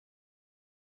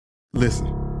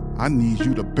Listen, I need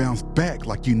you to bounce back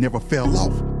like you never fell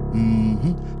off.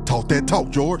 Talk that talk,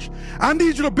 George. I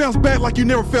need you to bounce back like you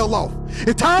never fell off.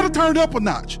 It's time to turn up a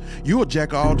notch. You a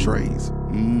jack of all trades.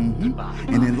 And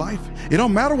in life, it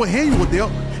don't matter what hand you were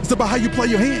dealt. It's about how you play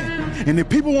your hand. And if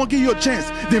people won't give you a chance,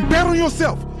 then bet on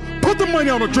yourself. Put the money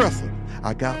on the dresser.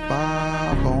 I got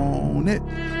 5 on it.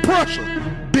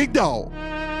 Pressure. Big dog.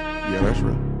 Yeah, that's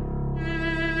real.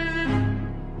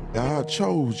 God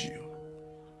chose you.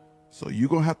 So you're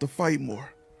going to have to fight more.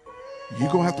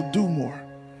 You're going to have to do more.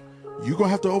 You're going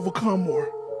to have to overcome more.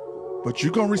 But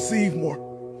you're going to receive more.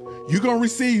 You're going to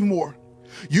receive more.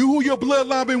 You who your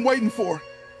bloodline been waiting for.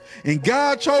 And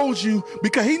God chose you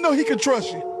because he know he can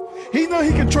trust you. He know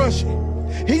he can trust you.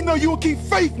 He know you will keep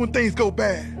faith when things go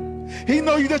bad. He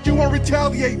know that you won't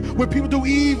retaliate when people do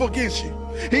evil against you.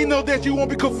 He know that you won't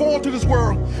be conformed to this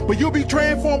world, but you'll be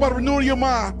transformed by the renewing of your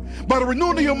mind. By the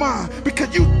renewing of your mind,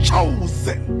 because you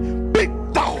chosen. Big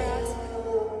dog.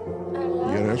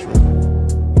 Yeah, that's right.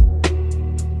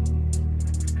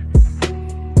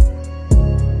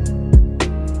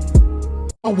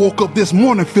 I woke up this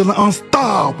morning feeling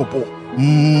unstoppable.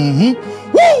 Woo!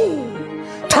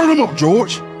 Turn them up,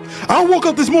 George. I woke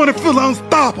up this morning feeling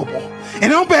unstoppable.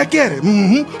 And I'm back at it.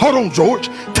 Hold on, George.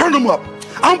 Turn them up.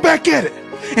 I'm back at it.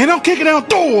 And I'm kicking down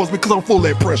doors because I'm full of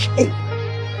that pressure.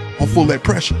 Oh, I'm full of that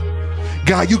pressure.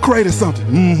 God, you created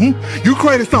something. You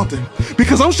created something.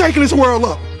 Because I'm shaking this world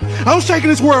up. I'm shaking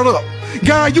this world up.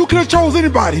 God, you could have chose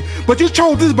anybody, but you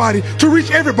chose this body to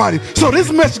reach everybody. So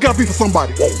this message got to be for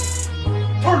somebody. Whoa.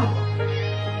 Turn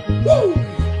them up. Woo.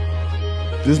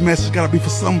 This message got to be for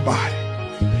somebody.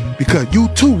 Because you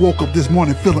too woke up this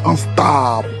morning feeling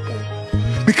unstoppable.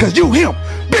 Because you him.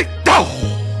 Big dog.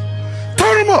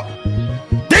 Turn them up.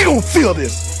 They gonna feel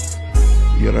this.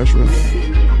 Yeah, that's right.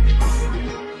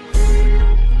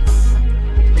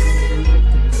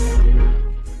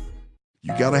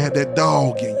 You gotta have that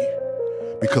dog in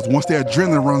you. Because once the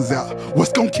adrenaline runs out,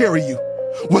 what's gonna carry you?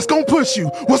 What's gonna push you?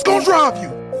 What's gonna drive you?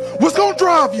 What's gonna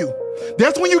drive you?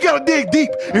 That's when you gotta dig deep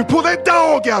and pull that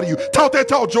dog out of you. Talk that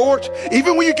talk, George.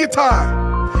 Even when you get tired.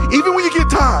 Even when you get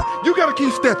tired, you gotta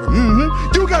keep stepping.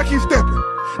 You gotta keep stepping.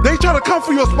 They try to come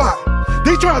for your spot.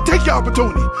 They try to take your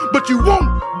opportunity, but you won't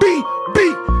be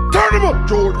beat. Turn them up,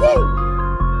 George. Woo!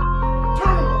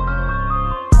 Turn them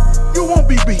up. You won't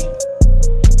be beat.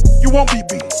 You won't be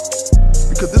beat.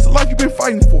 Because this is the life you've been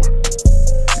fighting for.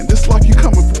 And this is life you're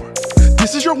coming for.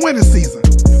 This is your winning season.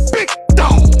 Big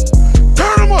dog.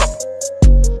 Turn them up.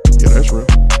 Yeah, that's real.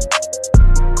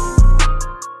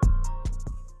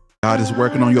 God is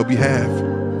working on your behalf.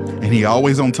 And he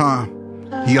always on time.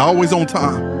 He always on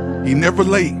time. He never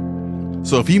late.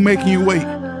 So if he making you wait,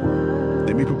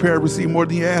 then be prepared to receive more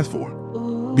than you asked for.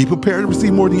 Be prepared to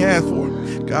receive more than you asked for.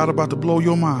 God about to blow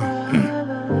your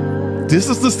mind. This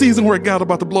is the season where God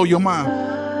about to blow your mind.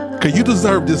 Because you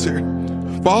deserve this here.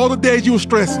 For all the days you were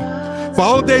stressing, for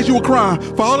all the days you were crying,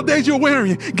 for all the days you were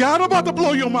worrying, God about to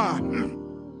blow your mind.